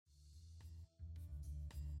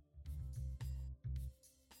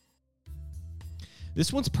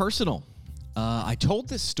This one's personal. I told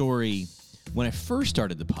this story when I first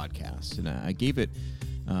started the podcast, and I gave it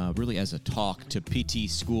really as a talk to PT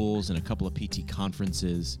schools and a couple of PT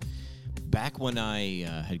conferences back when I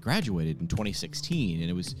had graduated in 2016, and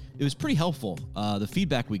it was pretty helpful. The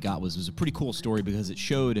feedback we got was a pretty cool story because it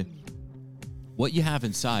showed what you have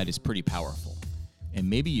inside is pretty powerful, and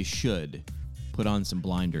maybe you should put on some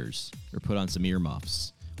blinders or put on some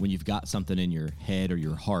earmuffs when you've got something in your head or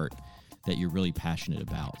your heart that you're really passionate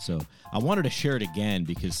about. So I wanted to share it again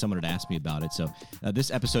because someone had asked me about it. So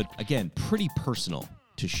this episode, again, pretty personal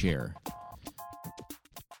to share,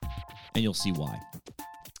 and you'll see why.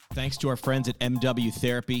 Thanks to our friends at MW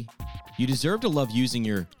Therapy. You deserve to love using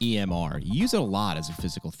your EMR. You use it a lot as a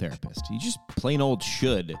physical therapist. You just plain old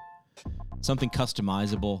should. Something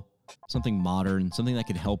customizable, something modern, something that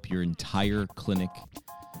can help your entire clinic.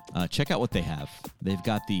 Check out what they have. They've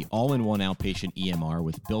got the all-in-one outpatient EMR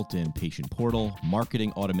with built-in patient portal,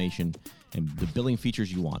 marketing automation, and the billing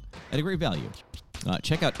features you want at a great value.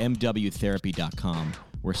 Check out mwtherapy.com,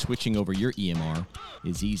 where switching over your EMR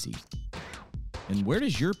is easy. And where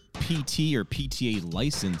does your PT or PTA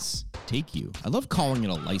license take you? I love calling it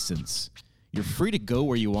a license. You're free to go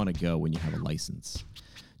where you want to go when you have a license.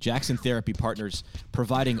 Jackson Therapy Partners,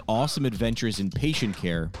 providing awesome adventures in patient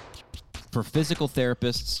care for physical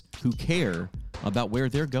therapists who care about where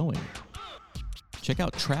they're going. Check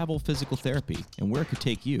out Travel Physical Therapy and where it could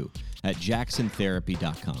take you at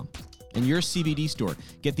jacksontherapy.com. And your CBD store,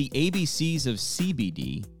 get the ABCs of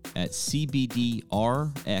CBD at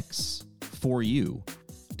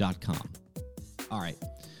cbdrx4u.com. All right,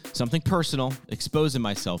 something personal, exposing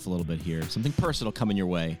myself a little bit here, something personal coming your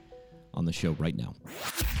way on the show right now.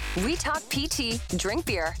 We talk PT, drink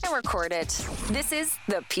beer, and record it. This is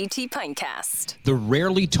the PT Pintcast. The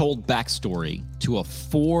rarely told backstory to a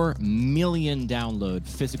 4 million download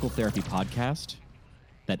physical therapy podcast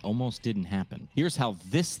that almost didn't happen. Here's how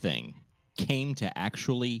this thing came to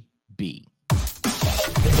actually be.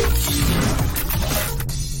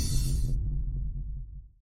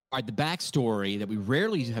 All right, the backstory that we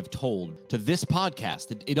rarely have told to this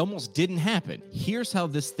podcast, it almost didn't happen. Here's how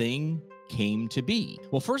this thing came to be.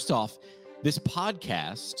 Well, first off, this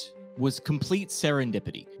podcast was complete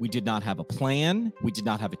serendipity. We did not have a plan. We did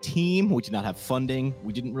not have a team. We did not have funding.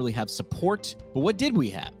 We didn't really have support. But what did we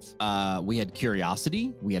have? We had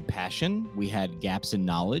curiosity. We had passion. We had gaps in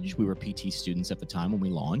knowledge. We were PT students at the time when we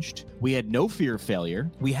launched. We had no fear of failure.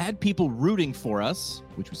 We had people rooting for us,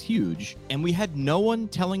 which was huge. And we had no one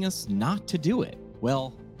telling us not to do it.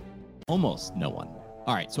 Well, almost no one.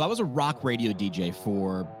 All right, so I was a rock radio DJ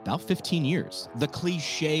for about 15 years. The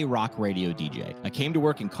cliche rock radio DJ. I came to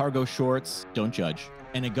work in cargo shorts, don't judge,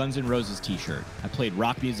 and a Guns N' Roses t-shirt. I played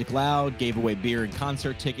rock music loud, gave away beer and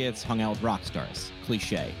concert tickets, hung out with rock stars.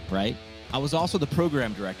 Cliche, right? I was also the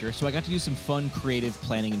program director, so I got to do some fun, creative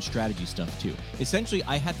planning and strategy stuff too. Essentially,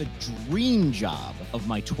 I had the dream job of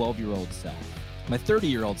my 12-year-old self. My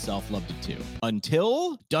 30-year-old self loved it too.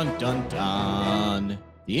 Until, dun dun dun,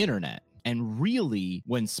 the internet. And really,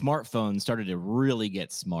 when smartphones started to really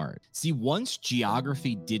get smart. See, once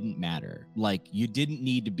geography didn't matter, like you didn't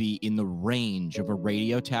need to be in the range of a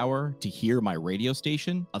radio tower to hear my radio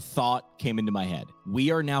station, a thought came into my head.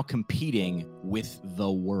 We are now competing with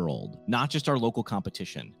the world, not just our local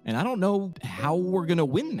competition. And I don't know how we're going to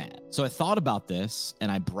win that. So I thought about this,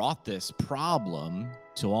 and I brought this problem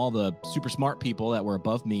to all the super smart people that were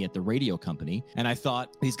above me at the radio company. And I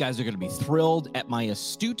thought these guys are going to be thrilled at my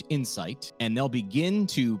astute insight, and they'll begin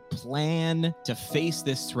to plan to face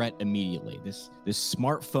this threat immediately, this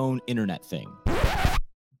smartphone internet thing.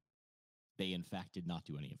 They, in fact, did not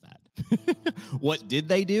do any of that. What did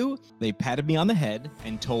they do? They patted me on the head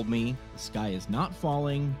and told me, the sky is not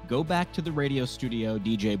falling. Go back to the radio studio,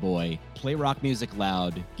 DJ boy. Play rock music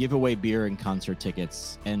loud. Give away beer and concert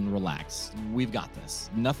tickets. And relax. We've got this.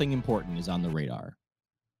 Nothing important is on the radar.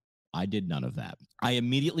 I did none of that. I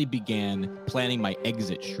immediately began planning my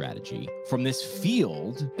exit strategy from this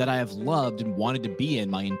field that I have loved and wanted to be in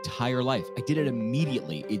my entire life. I did it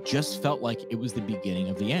immediately. It just felt like it was the beginning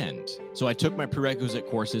of the end. So I took my prerequisite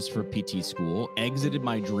courses for PT school, exited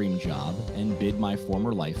my dream job, and bid my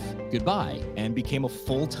former life goodbye, and became a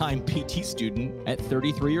full-time PT student at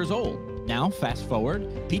 33 years old. Now, fast forward,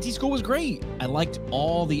 PT school was great. I liked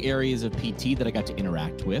all the areas of PT that I got to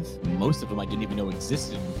interact with. Most of them I didn't even know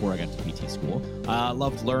existed before I got to PT school. I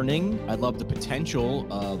loved learning. I loved the potential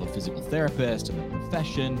of a physical therapist and the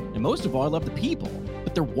profession. And most of all, I loved the people.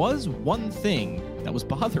 But there was one thing that was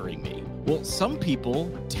bothering me. Well, some people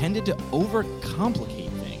tended to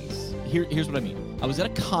overcomplicate things. Here's what I mean. I was at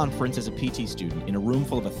a conference as a PT student in a room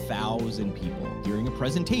full of 1,000 people, hearing a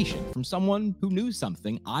presentation from someone who knew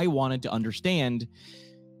something I wanted to understand,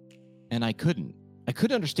 and I couldn't. I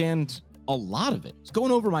couldn't understand a lot of it. It's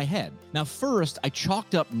going over my head. Now, first, I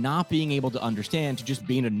chalked up not being able to understand to just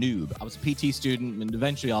being a noob. I was a PT student, and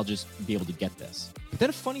eventually I'll just be able to get this. But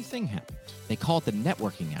then a funny thing happened. They call it the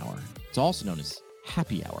networking hour. It's also known as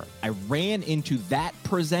happy hour. I ran into that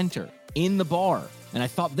presenter in the bar, and I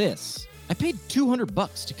thought this. I paid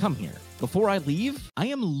 $200 to come here. Before I leave, I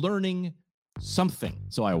am learning something.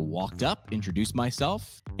 So I walked up, introduced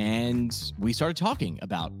myself, and we started talking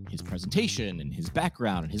about his presentation and his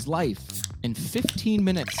background and his life. And 15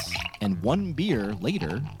 minutes and 1 beer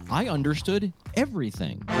later, I understood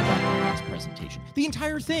everything about his presentation. The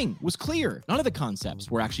entire thing was clear. None of the concepts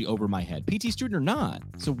were actually over my head, PT student or not.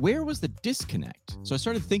 So where was the disconnect? So I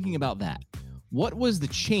started thinking about that. What was the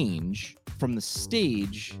change from the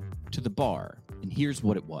stage to the bar? And here's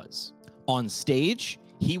what it was. On stage,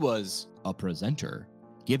 he was a presenter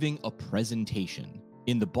giving a presentation.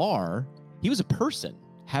 In the bar, he was a person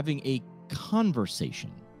having a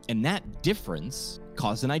conversation. And that difference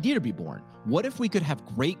caused an idea to be born. What if we could have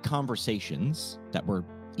great conversations that were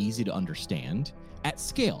easy to understand at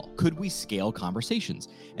scale? Could we scale conversations?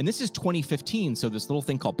 And this is 2015, so this little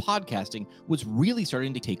thing called podcasting was really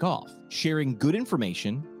starting to take off, sharing good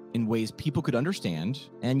information in ways people could understand,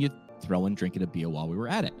 and you throw in drinking a beer while we were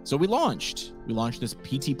at it. So we launched this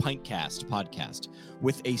PT Pintcast podcast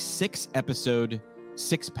with a 6-episode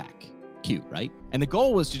 6-pack. Cute, right? And the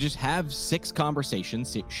goal was to just have 6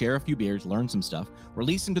 conversations, share a few beers, learn some stuff,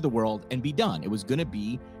 release into the world, and be done. It was going to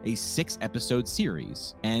be a 6-episode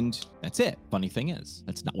series. And that's it. Funny thing is,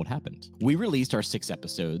 that's not what happened. We released our 6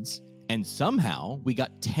 episodes, and somehow we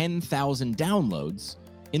got 10,000 downloads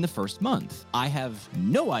in the first month. I have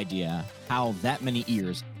no idea how that many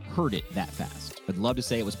ears heard it that fast. I'd love to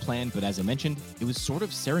say it was planned, but as I mentioned, it was sort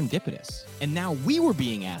of serendipitous. And now we were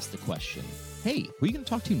being asked the question, hey, who are you going to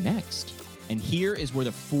talk to next? And here is where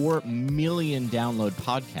the 4 million download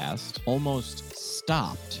podcast almost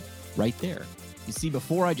stopped right there. You see,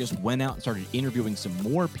 before I just went out and started interviewing some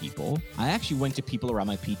more people, I actually went to people around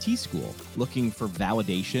my PT school looking for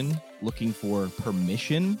validation, looking for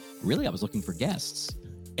permission. Really, I was looking for guests.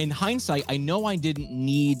 In hindsight, I know I didn't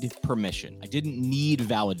need permission. I didn't need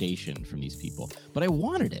validation from these people, but I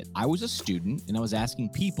wanted it. I was a student and I was asking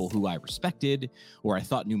people who I respected or I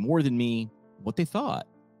thought knew more than me what they thought.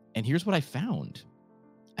 And here's what I found.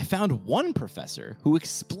 I found one professor who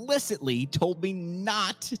explicitly told me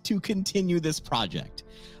not to continue this project.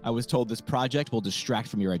 I was told this project will distract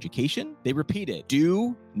from your education. They repeated,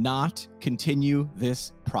 do not continue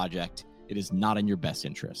this project. It is not in your best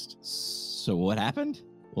interest. So what happened?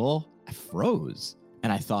 Well, I froze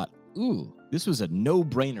and I thought, ooh, this was a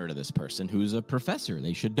no-brainer to this person who's a professor.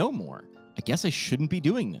 They should know more. I guess I shouldn't be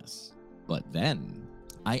doing this. But then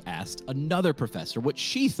I asked another professor what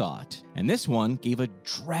she thought, and this one gave a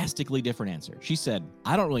drastically different answer. She said,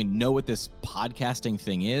 I don't really know what this podcasting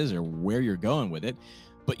thing is or where you're going with it,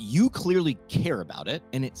 but you clearly care about it,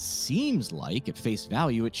 and it seems like at face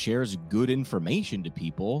value, it shares good information to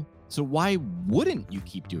people. So why wouldn't you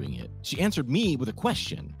keep doing it? She answered me with a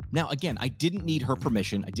question. Now, again, I didn't need her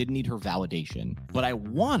permission. I didn't need her validation, but I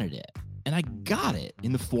wanted it. And I got it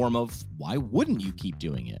in the form of, why wouldn't you keep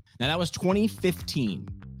doing it? Now, that was 2015.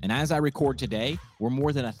 And as I record today, we're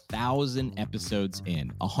more than 1,000 episodes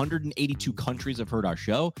in. 182 countries have heard our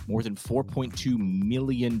show, more than 4.2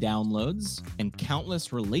 million downloads, and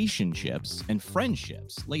countless relationships and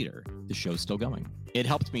friendships later. The show's still going. It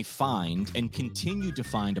helped me find and continue to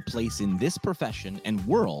find a place in this profession and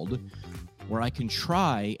world where I can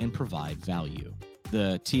try and provide value.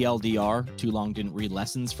 The TLDR, too long didn't read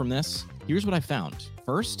lessons from this. Here's what I found.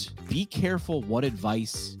 First, be careful what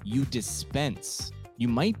advice you dispense. You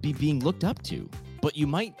might be being looked up to, but you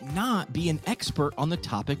might not be an expert on the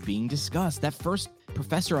topic being discussed. That first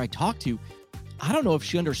professor I talked to, I don't know if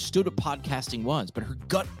she understood what podcasting was, but her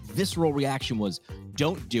gut visceral reaction was,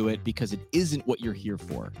 don't do it because it isn't what you're here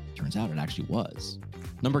for. Turns out it actually was.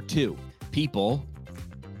 Number 2, people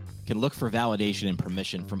can look for validation and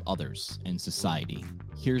permission from others and society.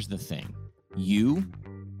 Here's the thing. You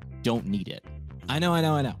don't need it. I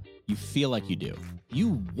know. You feel like you do.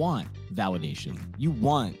 You want validation. You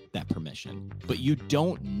want that permission, but you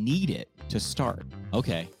don't need it to start.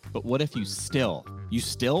 Okay, but what if you still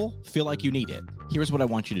feel like you need it? Here's what I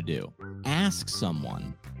want you to do. Ask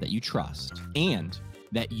someone that you trust and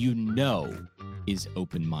that you know is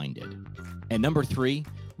open-minded. And number 3,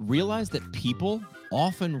 realize that people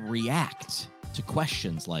often react to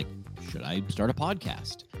questions like, should I start a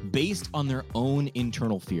podcast? based on their own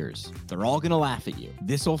internal fears. They're all going to laugh at you.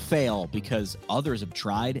 This will fail because others have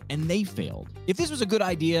tried and they failed. If this was a good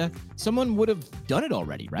idea, someone would have done it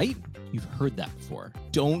already, right? You've heard that before.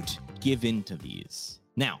 Don't give in to these.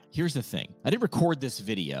 Now, here's the thing. I didn't record this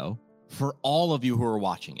video for all of you who are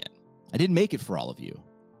watching it. I didn't make it for all of you.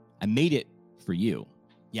 I made it for you.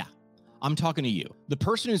 Yeah, I'm talking to you. The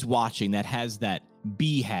person who's watching that has that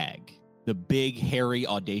BHAG, the big, hairy,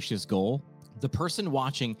 audacious goal. The person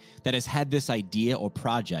watching that has had this idea or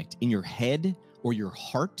project in your head or your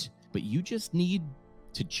heart, but you just need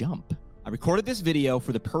to jump. I recorded this video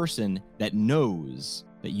for the person that knows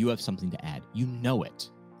that you have something to add. You know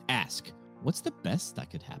it. Ask, what's the best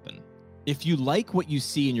that could happen? If you like what you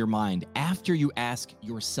see in your mind after you ask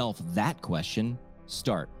yourself that question,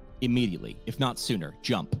 start immediately. If not sooner,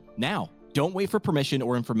 jump now. Don't wait for permission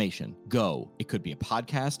or information. Go. It could be a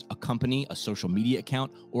podcast, a company, a social media account,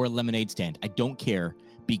 or a lemonade stand. I don't care.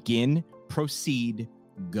 Begin, proceed,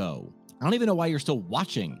 go. I don't even know why you're still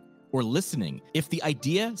watching or listening. If the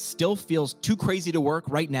idea still feels too crazy to work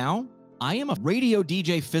right now, I am a radio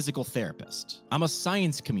DJ physical therapist. I'm a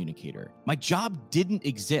science communicator. My job didn't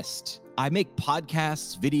exist. I make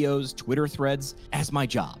podcasts, videos, Twitter threads as my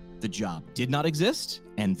job. The job did not exist,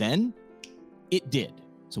 and then it did.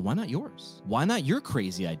 So why not yours? Why not your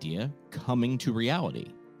crazy idea coming to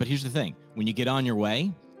reality? But here's the thing. When you get on your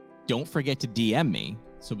way, don't forget to DM me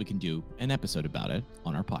so we can do an episode about it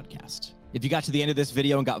on our podcast. If you got to the end of this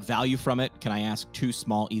video and got value from it, can I ask 2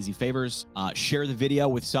 small, easy favors? Share the video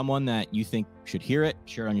with someone that you think should hear it,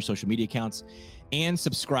 share it on your social media accounts, and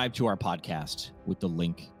subscribe to our podcast with the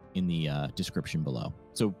link in the description below.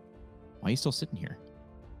 So why are you still sitting here?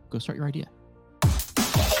 Go start your idea.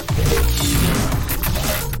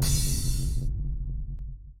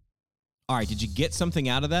 All right, did you get something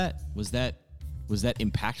out of that? Was that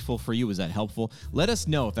impactful for you? Was that helpful? Let us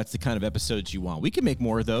know if that's the kind of episodes you want. We can make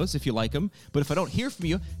more of those if you like them, but if I don't hear from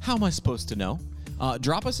you, how am I supposed to know?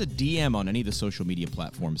 Drop us a DM on any of the social media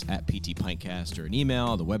platforms at PT Pintcast or an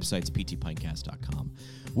email. The website's ptpintcast.com.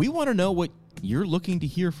 We want to know what you're looking to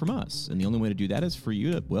hear from us, and the only way to do that is for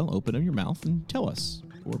you to, open up your mouth and tell us,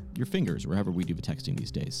 or your fingers, or however we do the texting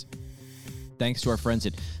these days. Thanks to our friends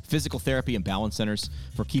at Physical Therapy and Balance Centers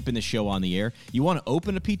for keeping the show on the air. You want to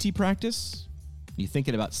open a PT practice? You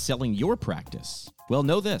thinking about selling your practice? Well,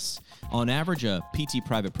 know this. On average, a PT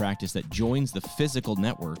private practice that joins the physical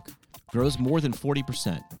network grows more than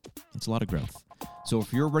 40%. That's a lot of growth. So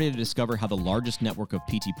if you're ready to discover how the largest network of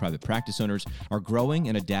PT private practice owners are growing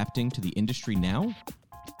and adapting to the industry now,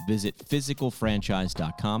 visit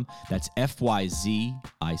physicalfranchise.com. That's FYZICAL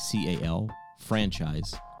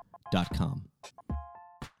franchise.com.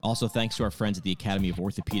 Also, thanks to our friends at the Academy of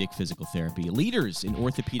Orthopedic Physical Therapy, leaders in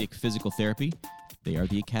orthopedic physical therapy. They are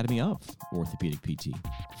the Academy of Orthopedic PT.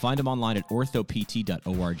 Find them online at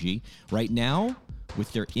orthopt.org. Right now,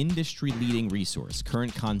 with their industry-leading resource,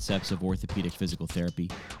 Current Concepts of Orthopedic Physical Therapy,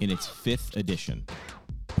 in its 5th edition.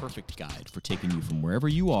 Perfect guide for taking you from wherever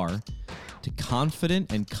you are to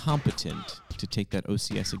confident and competent to take that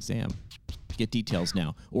OCS exam. Get details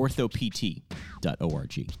now, orthopt.org.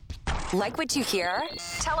 Like what you hear?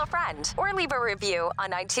 Tell a friend or leave a review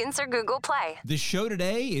on iTunes or Google Play. The show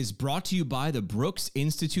today is brought to you by the Brooks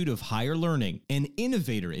Institute of Higher Learning, an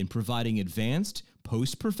innovator in providing advanced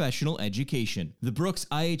post-professional education. The Brooks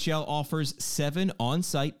IHL offers 7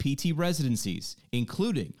 on-site PT residencies,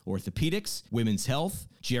 including orthopedics, women's health,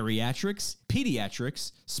 geriatrics,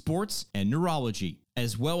 pediatrics, sports, and neurology,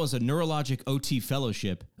 as well as a neurologic OT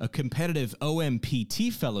fellowship, a competitive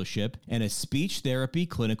OMPT fellowship, and a speech therapy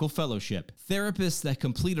clinical fellowship. Therapists that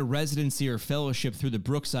complete a residency or fellowship through the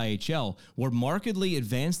Brooks IHL will markedly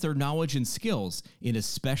advance their knowledge and skills in a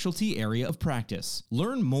specialty area of practice.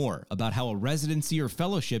 Learn more about how a residency or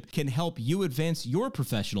fellowship can help you advance your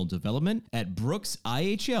professional development at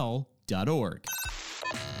brooksihl.org.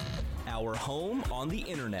 Our home on the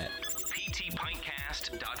internet.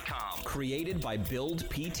 PTPintcast.com. Created by Build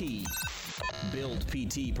PT. Build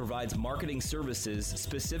PT provides marketing services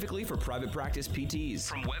specifically for private practice PTs.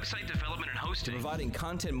 From website development and hosting, providing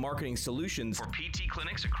content marketing solutions for PT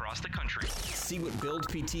clinics across the country. See what Build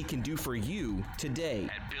PT can do for you today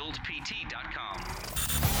at buildpt.com.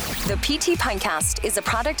 The PT Pintcast is a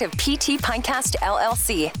product of PT Pintcast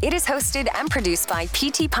LLC. It is hosted and produced by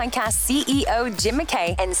PT Pintcast CEO Jim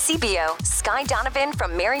McKay and CBO Sky Donovan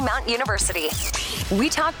from Marymount University. We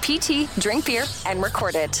talk PT, drink beer, and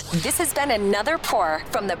record it. This has been another pour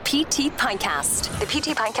from the PT Pintcast. The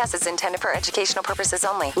PT Pintcast is intended for educational purposes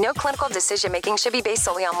only. No clinical decision-making should be based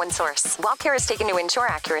solely on one source. While care is taken to ensure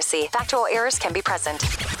accuracy, factual errors can be present.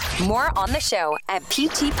 More on the show at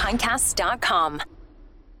ptpintcast.com.